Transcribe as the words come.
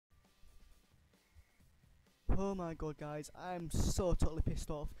Oh my god, guys, I'm so totally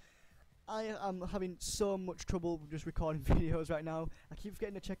pissed off. I am having so much trouble with just recording videos right now. I keep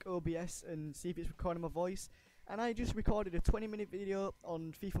forgetting to check OBS and see if it's recording my voice. And I just recorded a 20-minute video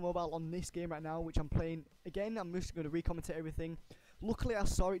on FIFA Mobile on this game right now, which I'm playing again. I'm just going to re-commentate everything. Luckily, I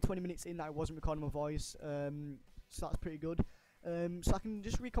saw it 20 minutes in that I wasn't recording my voice, so that's pretty good. So I can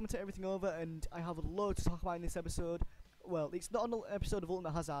just re-commentate everything over, and I have a load to talk about in this episode. Well, it's not an episode of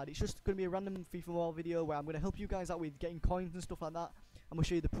Ultimate Hazard, it's just going to be a random FIFA Mobile video where I'm going to help you guys out with getting coins and stuff like that. I'm going to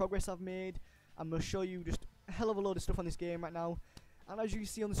show you the progress I've made. I'm going to show you just a hell of a load of stuff on this game right now. And as you can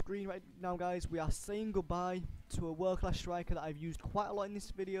see on the screen right now, guys, we are saying goodbye to a world-class striker that I've used quite a lot in this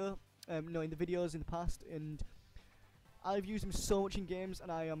video. No, in the videos in the past, and I've used him so much in games,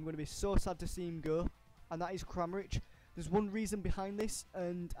 and I am going to be so sad to see him go. And that is Kramaric. There's one reason behind this,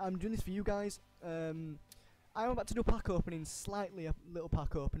 and I'm doing this for you guys. I'm about to do a pack opening, a little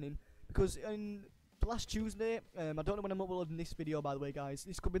pack opening, because in last Tuesday, I don't know when I'm uploading this video, by the way, guys.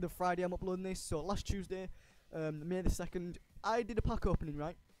 This could be the Friday I'm uploading this, so last Tuesday, May the 2nd, I did a pack opening,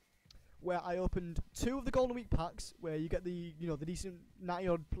 right, where I opened 2 of the Golden Week packs, where you get the, the decent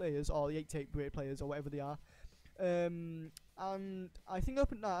 90-odd players, or the 88 great players, or whatever they are, and I think I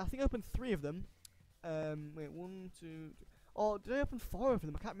opened 3 of them. Wait, 1, 2, 3. Or did I open 4 of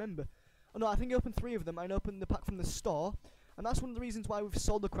them? I can't remember. Oh no, I think I opened 3 of them. I opened the pack from the store, and that's one of the reasons why we've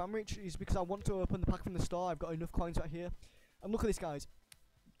sold the Kramaric, is because I want to open the pack from the store. I've got enough coins right here. And look at this, guys.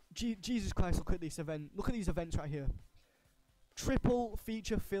 Jesus Christ, look at this event. Look at these events right here. Triple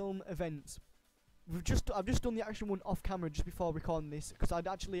feature film events. I've just done the action one off camera just before recording this, because I'd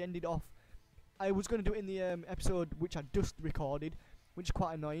actually ended off. I was going to do it in the episode which I just recorded, which is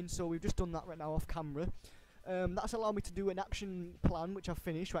quite annoying. So we've just done that right now off camera. That's allowed me to do an action plan, which I've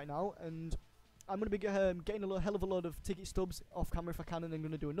finished right now, and I'm going to be getting a hell of a load of ticket stubs off camera if I can, and I'm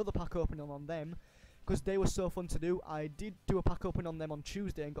going to do another pack opening on them, because they were so fun to do. I did do a pack opening on them on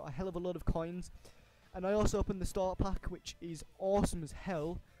Tuesday and got a hell of a load of coins, and I also opened the start pack, which is awesome as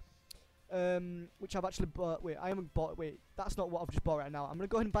hell, which I've actually bought. Wait, I haven't bought. Wait, that's not what I've just bought right now. I'm going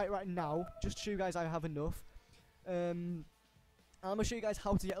to go ahead and buy it right now, just to show you guys I have enough. I'm going to show you guys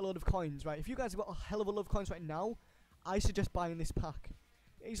how to get a load of coins, right? If you guys have got a hell of a load of coins right now, I suggest buying this pack.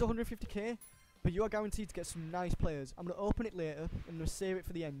 It's 150k, but you are guaranteed to get some nice players. I'm going to open it later, and I'm going to save it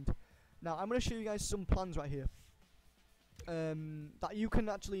for the end. Now, I'm going to show you guys some plans right here. That you can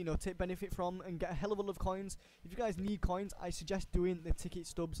actually, take benefit from and get a hell of a lot of coins. If you guys need coins, I suggest doing the ticket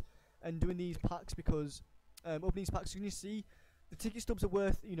stubs and doing these packs, because opening these packs, you can see the ticket stubs are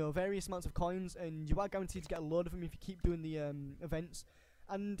worth, various amounts of coins, and you are guaranteed to get a load of them if you keep doing the events.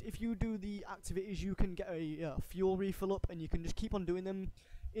 And if you do the activities, you can get a fuel refill up, and you can just keep on doing them.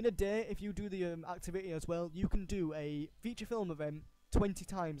 In a day, if you do the activity as well, you can do a feature film event 20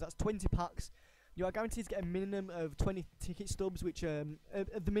 times. That's 20 packs. You are guaranteed to get a minimum of 20 ticket stubs, which the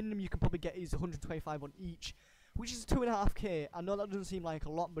minimum you can probably get is 125 on each, which is 2.5k. I know that doesn't seem like a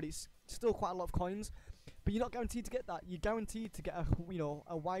lot, but it's still quite a lot of coins. But you're not guaranteed to get that. You're guaranteed to get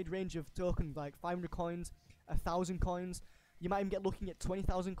a wide range of tokens, like 500 coins, 1,000 coins. You might even get looking at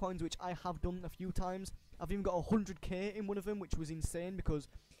 20,000 coins, which I have done a few times. I've even got 100k in one of them, which was insane, because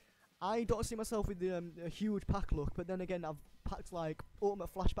I don't see myself with a huge pack luck. But then again, I've packed like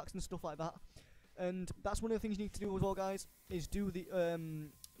ultimate flashbacks and stuff like that. And that's one of the things you need to do as well, guys, is do the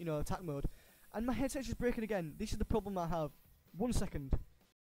attack mode. And my headset's just breaking again. This is the problem I have. 1 second.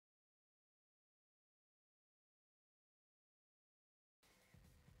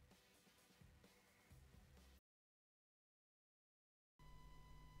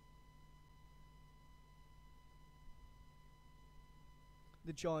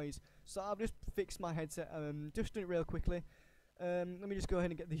 The joys. So I've just fixed my headset. Just doing it real quickly. Let me just go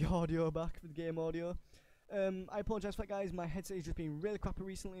ahead and get the audio back for the game audio. I apologise for that, guys. My headset has just been really crappy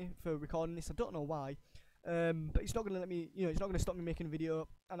recently for recording this. I don't know why, but it's not going to let me. It's not going to stop me making a video,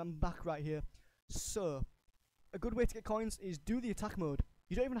 and I'm back right here. So, a good way to get coins is do the attack mode.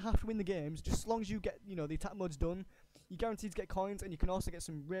 You don't even have to win the games. Just as long as you get, the attack mode's done, you're guaranteed to get coins, and you can also get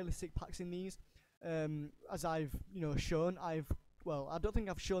some really sick packs in these. As I've, shown, well, I don't think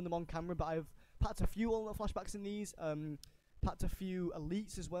I've shown them on camera, but I've packed a few ultimate flashbacks in these. Packed a few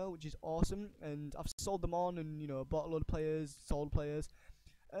elites as well, which is awesome, and I've sold them on, and bought a load of players, sold players.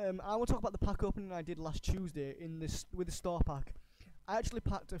 I want to talk about the pack opening I did last Tuesday with the store pack. I actually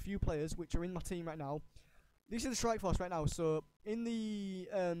packed a few players which are in my team right now. This is the Strike Force right now. So in the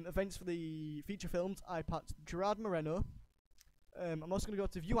events for the feature films, I packed Gerard Moreno. I'm also going to go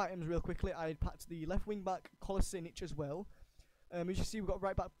to view items real quickly. I packed the left wing back Kolasinac as well. As you see, we've got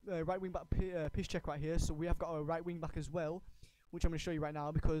right wing back Piszczek right here, so we have got a right wing back as well, which I'm going to show you right now,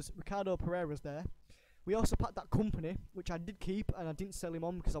 because Ricardo Pereira's there. We also packed that company, which I did keep, and I didn't sell him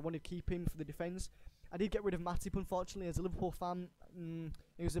on because I wanted to keep him for the defence. I did get rid of Matip, unfortunately, as a Liverpool fan.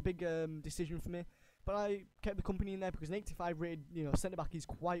 It was a big decision for me. But I kept the company in there because an 85 rated, centre-back is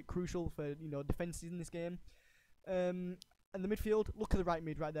quite crucial for, defences in this game. And the midfield, look at the right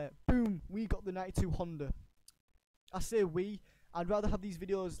mid right there. Boom, we got the 92 Honda. I say we. I'd rather have these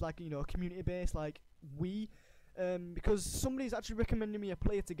videos like, community-based, like we. Because somebody's actually recommending me a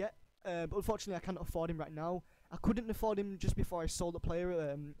player to get. But unfortunately, I can't afford him right now. I couldn't afford him just before I sold the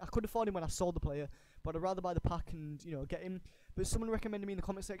player. I could afford him when I sold the player, but I'd rather buy the pack and get him. But someone recommended me in the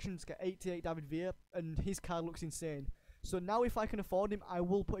comment section to get 88 David Villa, and his card looks insane. So now, if I can afford him, I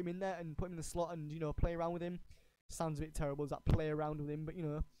will put him in there and put him in the slot and play around with him. Sounds a bit terrible, is that play around with him, but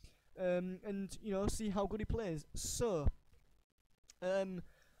and see how good he plays. So I'm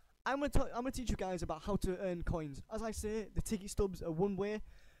gonna teach you guys about how to earn coins. As I say, the ticket stubs are one way.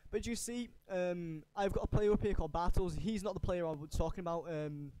 But you see, I've got a player up here called Bartels. He's not the player I was talking about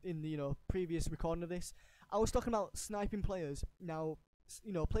in the previous recording of this. I was talking about sniping players. Now,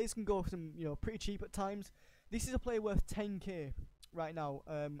 players can go from pretty cheap at times. This is a player worth 10k right now.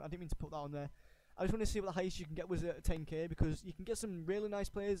 I didn't mean to put that on there. I just want to see what the highest you can get was at 10k, because you can get some really nice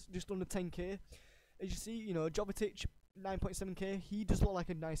players just under 10k. As you see, Jovetic 9.7k. He does look like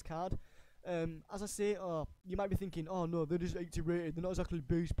a nice card. As I say, you might be thinking, oh no, they're just 80 rated, they're not exactly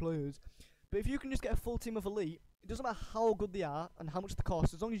base players. But if you can just get a full team of elite, it doesn't matter how good they are and how much they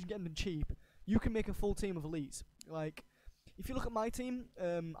cost, as long as you get them cheap, you can make a full team of elites. Like, if you look at my team,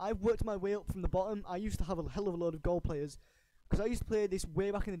 I've worked my way up from the bottom. I used to have a hell of a load of goal players, because I used to play this way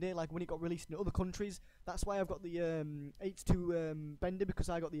back in the day, like when it got released in other countries. That's why I've got the 82 Bender, because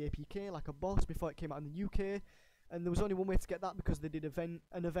I got the APK like a boss before it came out in the UK. And there was only one way to get that, because they did an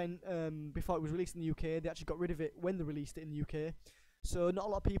event before it was released in the UK. They actually got rid of it when they released it in the UK. So not a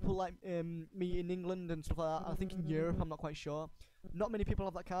lot of people like me in England and stuff like that. I think in Europe, I'm not quite sure. Not many people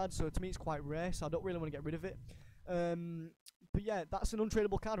have that card, so to me it's quite rare, so I don't really want to get rid of it. But yeah, that's an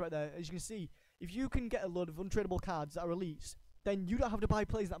untradeable card right there. As you can see, if you can get a load of untradeable cards that are elites, then you don't have to buy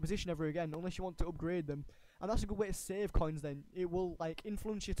players in that position ever again, unless you want to upgrade them. And that's a good way to save coins then. It will like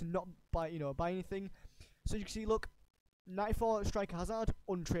influence you to not buy, buy anything. So you can see, look, 94 Striker Hazard,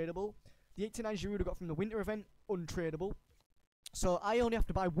 untradeable. The 89 Giroud I got from the winter event, untradeable. So I only have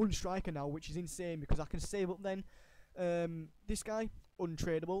to buy one striker now, which is insane, because I can save up then. This guy,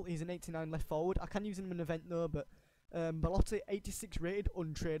 untradeable. He's an 89 left forward. I can use him in an event though, but Belotti, 86 rated,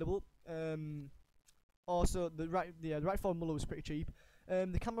 untradeable. Also, the right forward Muller was pretty cheap.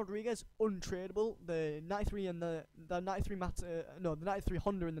 The Cam Rodriguez, untradeable. The 93 and the 93 matter, no, the 93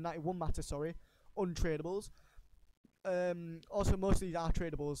 Honda and the 91 matter, sorry, untradables. Also, most of these are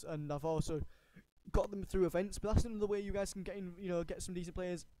tradables, and I've also got them through events. But that's another way you guys can get in, get some decent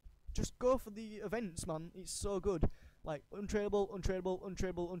players. Just go for the events, man. It's so good. Like untradeable, untradeable,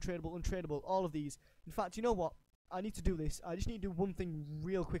 untradeable, untradeable, untradeable. All of these. In fact, you know what? I need to do this. I just need to do one thing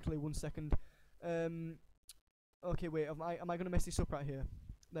real quickly. 1 second. Okay, wait. Am I gonna mess this up right here?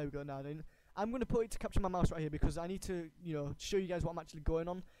 There we go. Now then, I'm gonna put it to capture my mouse right here, because I need to, show you guys what I'm actually going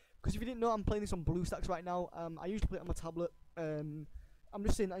on. Because if you didn't know, I'm playing this on BlueStacks right now. I usually play it on my tablet. I'm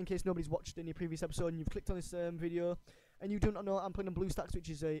just saying that in case nobody's watched any previous episode and you've clicked on this video and you do not know, I'm playing on BlueStacks, which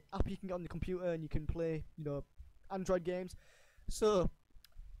is a app you can get on the computer and you can play, Android games. So,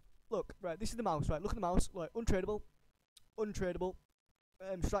 look, right, this is the mouse, right? Look at the mouse, like untradeable, untradeable,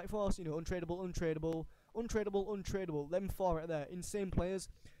 Strike Force, untradeable, untradeable, untradeable, untradeable. Them four right there, insane players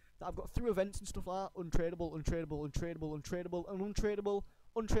that I've got through events and stuff like that. Untradeable, untradeable, untradeable, untradeable, and untradeable.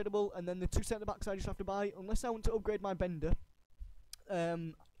 Untradeable, and then the two centre backs I just have to buy, unless I want to upgrade my Bender.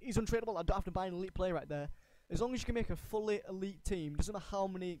 He's untradeable. I don't have to buy an elite player right there. As long as you can make a fully elite team, doesn't matter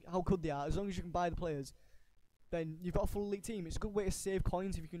how good they are, as long as you can buy the players, then you've got a full elite team. It's a good way to save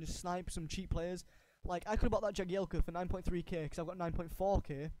coins if you can just snipe some cheap players. Like, I could have bought that Jagielka for 9.3k because I've got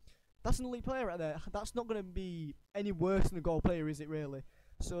 9.4k. That's an elite player right there. That's not going to be any worse than a goal player, is it really?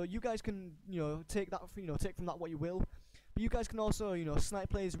 So you guys can, take that, take from that what you will. But you guys can also, snipe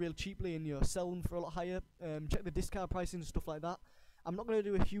players real cheaply and, sell them for a lot higher. Check the discard pricing and stuff like that. I'm not going to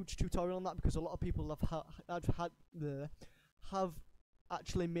do a huge tutorial on that because a lot of people have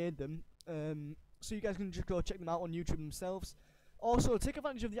actually made them. So you guys can just go check them out on YouTube themselves. Also, take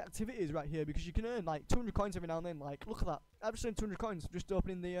advantage of the activities right here, because you can earn like 200 coins every now and then. Like, look at that. I've just earned 200 coins just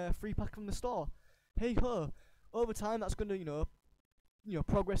opening the free pack from the store. Hey ho. Over time, that's going to,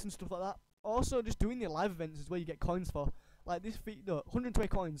 progress and stuff like that. Also, just doing the live events is where you get coins for. Like this feat, 120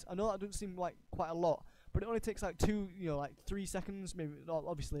 coins. I know that doesn't seem like quite a lot, but it only takes like 3 seconds. Maybe,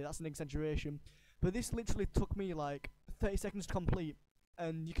 obviously that's an exaggeration, but this literally took me like 30 seconds to complete,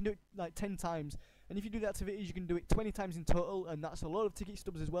 and you can do it like 10 times. And if you do the activities, you can do it 20 times in total, and that's a lot of ticket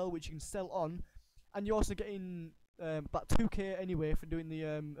stubs as well, which you can sell on. And you're also getting about 2k anyway for doing the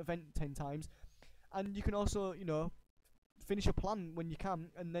event 10 times. And you can also, you know, finish a plan when you can,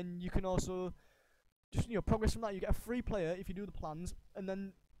 and then you can also just, you know, progress from that. You get a free player if you do the plans, and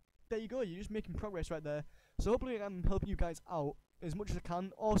then there you go, you're just making progress right there. So hopefully I'm helping you guys out as much as I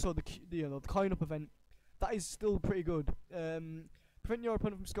can. Also the you know, the coin up event, that is still pretty good. Prevent your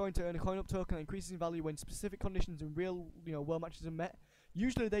opponent from scoring to earn a coin up token that increases in value when specific conditions and real, you know, world matches are met.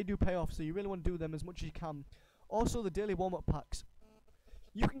 Usually they do pay off, so you really want to do them as much as you can. Also the daily warm up packs,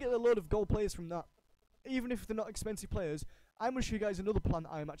 you can get a load of gold players from that, even if they're not expensive players. I'm going to show you guys another plan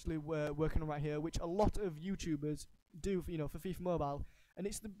I'm actually working on right here, which a lot of YouTubers do, you know, for FIFA Mobile, and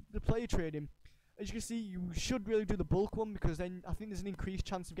it's the player trading. As you can see, you should really do the bulk one, because then I think there's an increased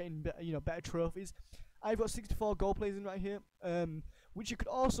chance of getting better trophies. I've got 64 gold players in right here, which you could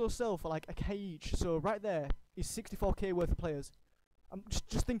also sell for like a K each. So right there is 64k worth of players.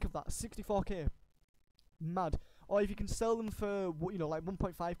 Just think of that, 64k, mad. Or if you can sell them for, you know, like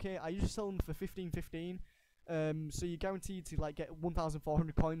 1.5k, I usually sell them for 15. So you're guaranteed to like get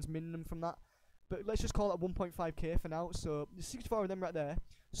 1,400 coins minimum from that. But let's just call that 1.5k for now. So there's 64 of them right there.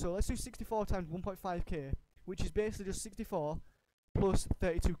 So let's do 64 times 1.5k, which is basically just 64 plus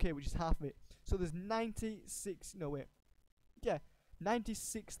 32k, which is half of it. So there's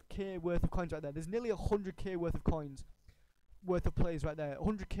 96k worth of coins right there. There's nearly 100k worth of coins, worth of players right there.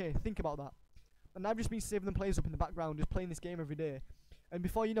 100k, think about that. And I've just been saving them players up in the background, just playing this game every day. And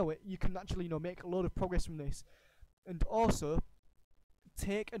before you know it, you can actually, you know, make a lot of progress from this. And also,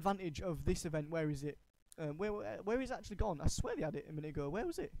 take advantage of this event. Where is it? Where is it actually gone? I swear they had it a minute ago. Where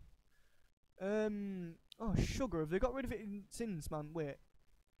was it? Oh, sugar. Have they got rid of it since, man? Wait.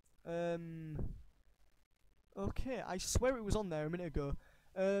 Okay, I swear it was on there a minute ago.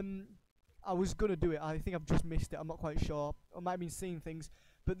 I was gonna do it. I think I've just missed it. I'm not quite sure. I might have been seeing things.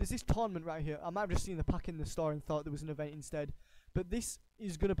 But there's this tournament right here. I might have just seen the pack in the store and thought there was an event instead. But this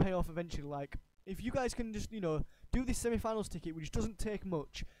is gonna pay off eventually. Like, if you guys can just, you know, do this semi-finals ticket, which doesn't take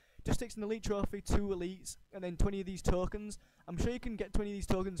much. Just takes an elite trophy, 2 elites, and then 20 of these tokens. I'm sure you can get 20 of these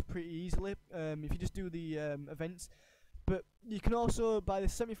tokens pretty easily if you just do the events. But you can also buy the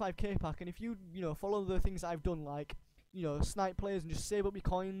 75k pack, and if you follow the things I've done, like, you know, snipe players and just save up your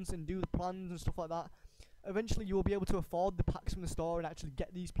coins and do the plans and stuff like that, eventually you will be able to afford the packs from the store and actually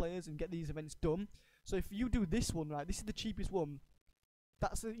get these players and get these events done. So if you do this one, right, this is the cheapest one.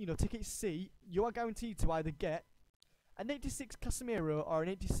 That's a, ticket C. You are guaranteed to either get an 86 Casemiro or an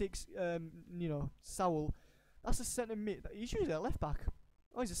 86, Saul. That's a centre mid. He's usually a left back.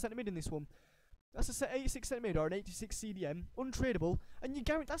 Oh, he's a centre mid in this one. That's a 86 centre mid or an 86 CDM, untradeable, and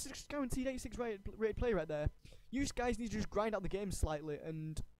that's just guaranteed 86 rated play right there. You guys need to just grind out the game slightly,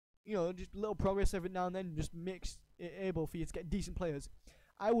 and just a little progress every now and then just makes it able for you to get decent players.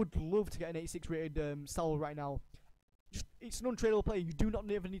 I would love to get an 86 rated Saul right now. It's an untradeable player. You do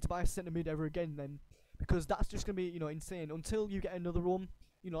not ever need to buy a centre mid ever again then, because that's just gonna be insane until you get another one,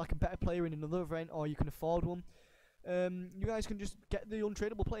 like a better player in another event, or you can afford one. You guys can just get the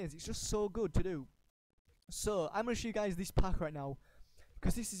untradeable players. It's just so good to do. So I'm gonna show you guys this pack right now,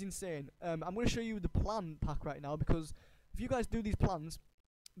 because this is insane. I'm gonna show you the plan pack right now, because if you guys do these plans,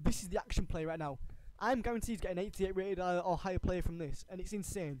 this is the action play right now. I'm guaranteed to get an 88 rated or higher player from this, and it's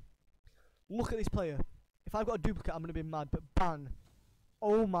insane. Look at this player. If I've got a duplicate, I'm gonna be mad. But bang!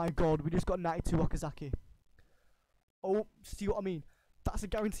 Oh my god, we just got 92 Okazaki. Oh, see what I mean? That's a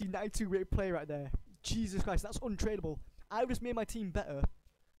guaranteed 92 rated player right there. Jesus Christ, that's untradeable. I've just made my team better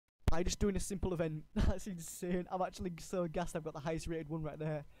by just doing a simple event. That's insane. I'm actually so gassed I've got the highest rated one right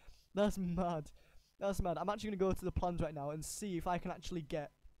there. That's mad. That's mad. I'm actually going to go to the plans right now and see if I can actually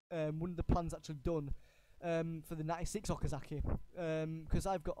get one of the plans actually done for the 96 Okazaki. Because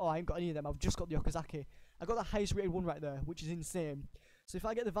I haven't got any of them. I've just got the Okazaki. I got the highest rated one right there, which is insane. So if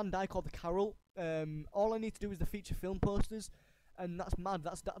I get the Van Dijk or the Carroll, all I need to do is the feature film posters, and that's mad.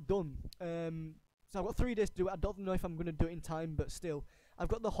 That's done. So I've got 3 days to do it. I don't know if I'm going to do it in time, but still. I've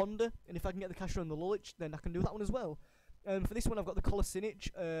got the Honda, and if I can get the Castro and the Lulic, then I can do that one as well. For this one, I've got the Kolasinac,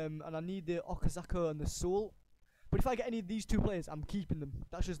 and I need the Okazaki and the Soul. But if I get any of these 2 players, I'm keeping them.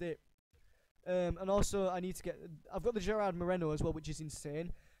 That's just it. And also, I've got the Gerard Moreno as well, which is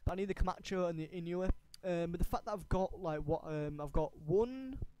insane. But I need the Camacho and the Inua. But the fact that I've got, I've got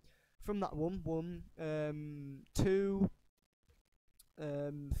 1 from that one, 2,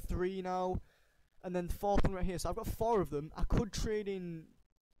 3 now. And then the 4th one right here. So I've got 4 of them. I could trade in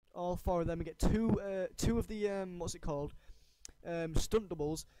all 4 of them and get 2 of the stunt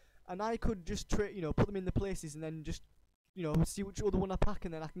doubles, and I could just trade, put them in the places and then just you know, see which other one I pack,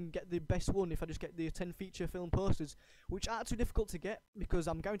 and then I can get the best one if I just get the 10 feature film posters, which are actually difficult to get because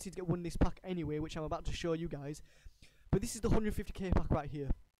I'm guaranteed to get one in this pack anyway, which I'm about to show you guys. But this is the 150k pack right here.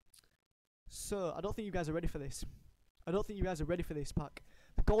 So I don't think you guys are ready for this. I don't think you guys are ready for this pack.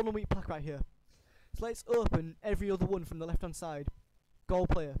 The Golden Week pack right here. So let's open every other one from the left hand side. Goal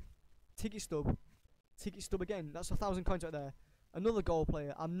player, ticket stub again. That's 1,000 coins right there. Another goal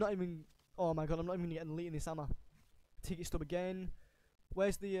player. I'm not even. Oh my god, I'm not even getting elite in this, am I? Ticket stub again.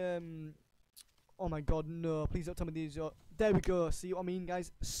 Where's the Oh my god, no! Please don't tell me these are. There we go. See what I mean,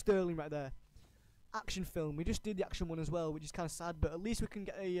 guys? Sterling right there. Action film. We just did the action one as well, which is kind of sad, but at least we can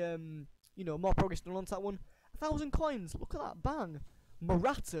get a you know, more progress done onto that one. 1,000 coins. Look at that, bang.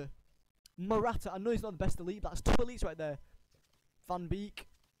 Morata. I know he's not the best elite, but that's 2 elites right there. Van Beek,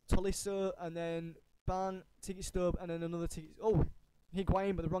 Tolisso, and then bang, ticket stub, and then another ticket. Oh,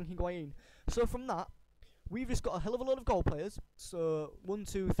 Higuain, but the wrong Higuain. So from that, we've just got a hell of a lot of goal players. So 1,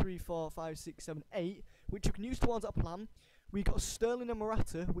 2, 3, 4, 5, 6, 7, 8, which you can use towards that plan. We got Sterling and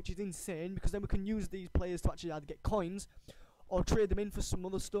Morata, which is insane because then we can use these players to actually either get coins or trade them in for some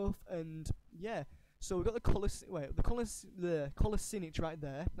other stuff. And yeah, so we've got the Kolasinac right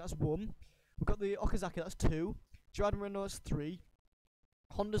there. That's 1. We've got the Okazaki. That's 2. Gerard Moreno's 3.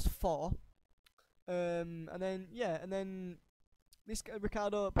 Honda's 4. And then this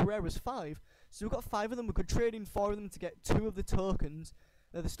Ricardo Pereira's 5. So we've got 5 of them. We could trade in 4 of them to get 2 of the tokens,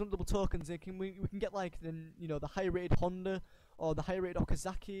 the stunt double tokens. And we can get like the higher rated Honda or the higher rated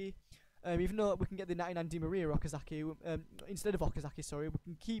Okazaki. Even though we can get the 99 Di Maria Okazaki instead of Okazaki, sorry, we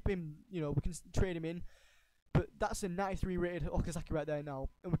can keep him. You know, we can trade him in. But that's a 93 rated Okazaki right there now,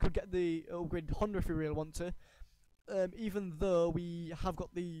 and we could get the upgraded Honda if we really want to. Even though we have got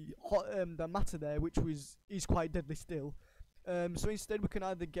the Mata there, which is quite deadly still. So instead we can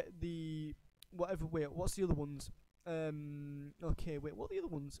either get the whatever. Wait, what's the other ones? Okay, wait, what are the other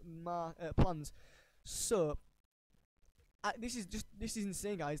ones? Plans. So this is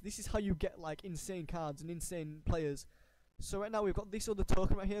insane, guys. This is how you get like insane cards and insane players. So right now we've got this other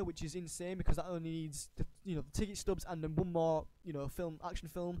token right here, which is insane because that only needs the ticket stubs and then 1 more action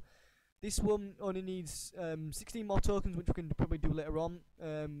film. This one only needs 16 more tokens, which we can probably do later on.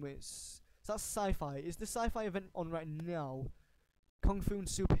 So that's sci-fi. Is the sci-fi event on right now? Kung Fu and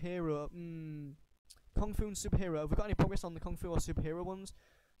Superhero. Kung Fu and Superhero. Have we got any progress on the Kung Fu or Superhero ones?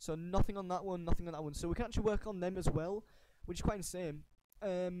 So nothing on that one, nothing on that one. So we can actually work on them as well, which is quite insane.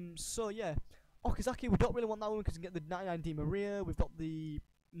 So yeah. Okazaki, we don't really want that one because we can get the 99 Di Maria. We've got the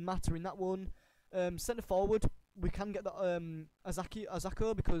Mata in that one. Centre forward, we can get the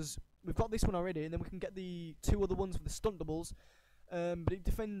Azako because we've got this one already, and then we can get the 2 other ones for the stunt doubles. But it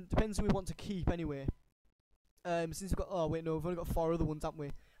depends who we want to keep anyway. Since we've got we've only got 4 other ones, haven't we?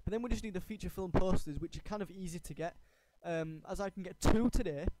 But then we just need the feature film posters, which are kind of easy to get. As I can get 2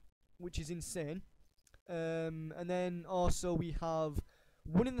 today, which is insane. And then also we have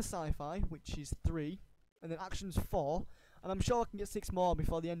 1 in the sci-fi, which is 3, and then action's 4, and I'm sure I can get 6 more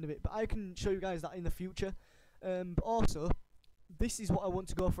before the end of it, but I can show you guys that in the future. But also, this is what I want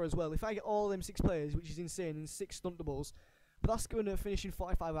to go for as well. If I get all them 6 players, which is insane, and 6 stunt doubles, but that's going to finish in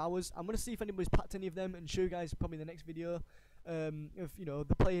 45 hours. I'm going to see if anybody's packed any of them and show you guys probably in the next video of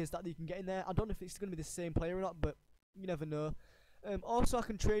the players that you can get in there. I don't know if it's going to be the same player or not, but you never know. Also, I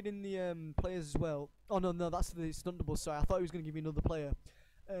can trade in the players as well. Oh no, that's the stunt double. Sorry, I thought he was going to give me another player.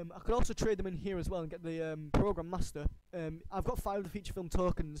 I could also trade them in here as well and get the program master. I've got 5 of the feature film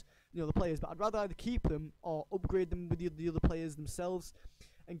tokens, the players, but I'd rather either keep them or upgrade them with the other players themselves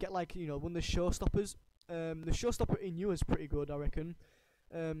and get like one of the showstoppers. The showstopper in you is pretty good, I reckon.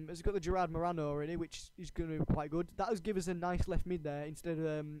 It's got the Gerard Moreno already, which is going to be quite good. That would give us a nice left mid there instead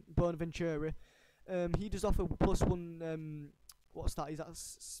of Bonaventura. He does offer +1. What's that? Is that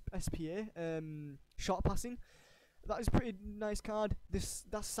SPA? Short passing. That is a pretty nice card. That's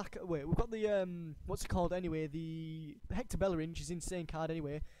Saka. Wait, we've got the what's it called anyway? The Hector Bellerin, which is an insane card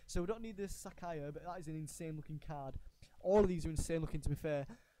anyway. So we don't need the Sakaya, but that is an insane looking card. All of these are insane looking, to be fair.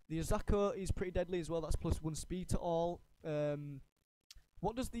 The Ozako is pretty deadly as well. That's +1 speed to all.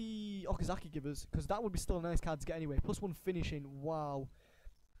 What does the Okazaki give us? Because that would be still a nice card to get anyway. +1 finishing. Wow.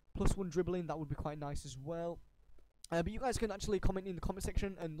 +1 dribbling. That would be quite nice as well. But you guys can actually comment in the comment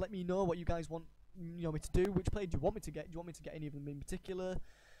section and let me know what you guys want me to do. Which player do you want me to get? Do you want me to get any of them in particular?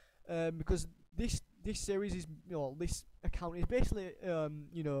 Because this series is this account is basically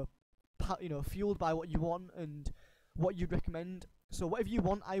fueled by what you want and what you'd recommend. So whatever you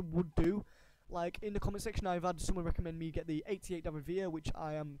want, I would do. Like in the comment section, I've had someone recommend me get the 88 David Villa, which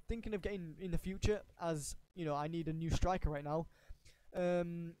I am thinking of getting in the future, as I need a new striker right now.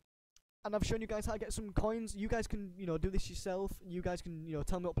 and I've shown you guys how to get some coins. You guys can, do this yourself. You guys can,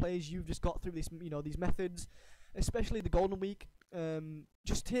 tell me what players you've just got through this, these methods, especially the Golden Week.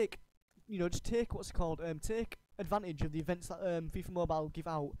 Just take, what's it called? Take advantage of the events that FIFA Mobile give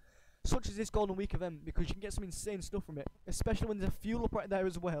out, such as this Golden Week event, because you can get some insane stuff from it, especially when there's a fuel up right there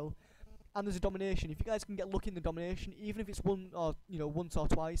as well, and there's a domination. If you guys can get lucky in the domination, even if it's once or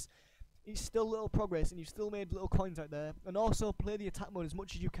twice, it's still little progress, and you've still made little coins out there. And also play the attack mode as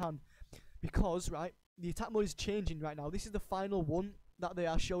much as you can, because the attack mode is changing right now. This is the final one that they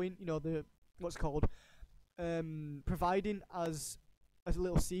are showing, the what's it called, providing as a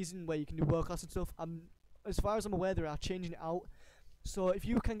little season where you can do world class and stuff. As far as I'm aware, they are changing it out. So if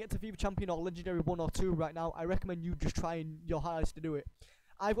you can get to FIFA Champion or Legendary 1 or 2 right now, I recommend you just trying your hardest to do it.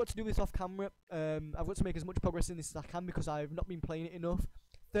 I've got to do this off camera. I've got to make as much progress in this as I can because I've not been playing it enough.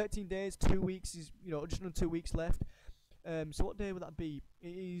 13 days, 2 weeks is, just under 2 weeks left. So what day would that be? It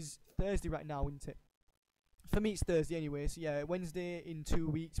is Thursday right now, isn't it? For me it's Thursday anyway, so yeah, Wednesday in 2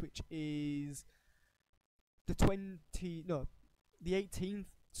 weeks, which is the 18th,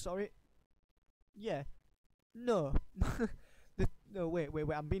 sorry. Yeah. No. No, wait,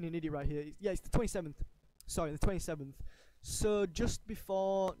 I'm being an idiot right here. Yeah, it's the 27th. Sorry, the 27th. So just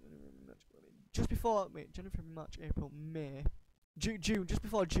before, wait, January, February, March, April, May, June, just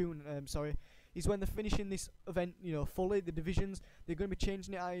before June, sorry, is when they're finishing this event, fully, the divisions. They're going to be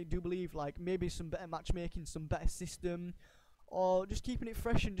changing it, I do believe, like, maybe some better matchmaking, some better system, or just keeping it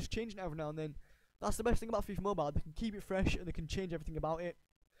fresh and just changing it every now and then. That's the best thing about FIFA Mobile. They can keep it fresh and they can change everything about it.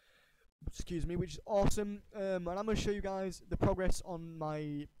 Excuse me, which is awesome. And I'm going to show you guys the progress on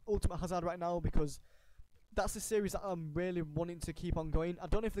my Ultimate Hazard right now, because that's the series that I'm really wanting to keep on going. I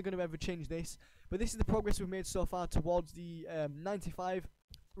don't know if they're going to ever change this, but this is the progress we've made so far towards the 95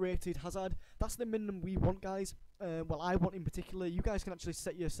 rated Hazard. That's the minimum we want, guys. Well, I want in particular. You guys can actually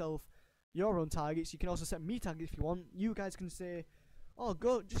set yourself your own targets. You can also set me targets if you want. You guys can say, oh,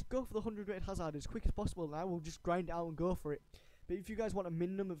 just go for the 100 rated Hazard as quick as possible, and I will just grind it out and go for it. But if you guys want a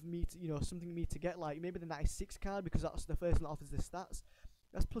minimum of me to, something me to get, like maybe the 96 card, because that's the first one that offers the stats,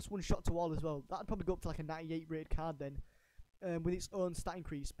 that's plus 1 shot to wall as well. That'd probably go up to like a 98 rated card then, with its own stat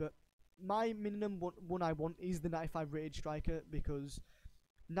increase. But my minimum one I want is the 95 rated striker, because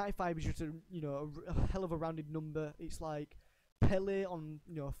 95 is just a hell of a rounded number. It's like Pele on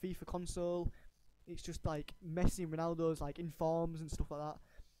FIFA console. It's just like Messi and Ronaldo's like in forms and stuff like that.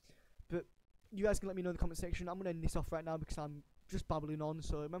 But you guys can let me know in the comment section. I'm gonna end this off right now because I'm just babbling on.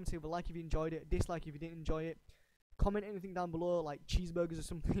 So remember to leave a like if you enjoyed it, dislike if you didn't enjoy it. Comment anything down below, like cheeseburgers or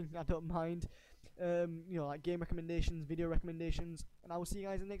something. I don't mind. Like game recommendations, video recommendations, and I will see you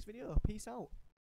guys in the next video. Peace out.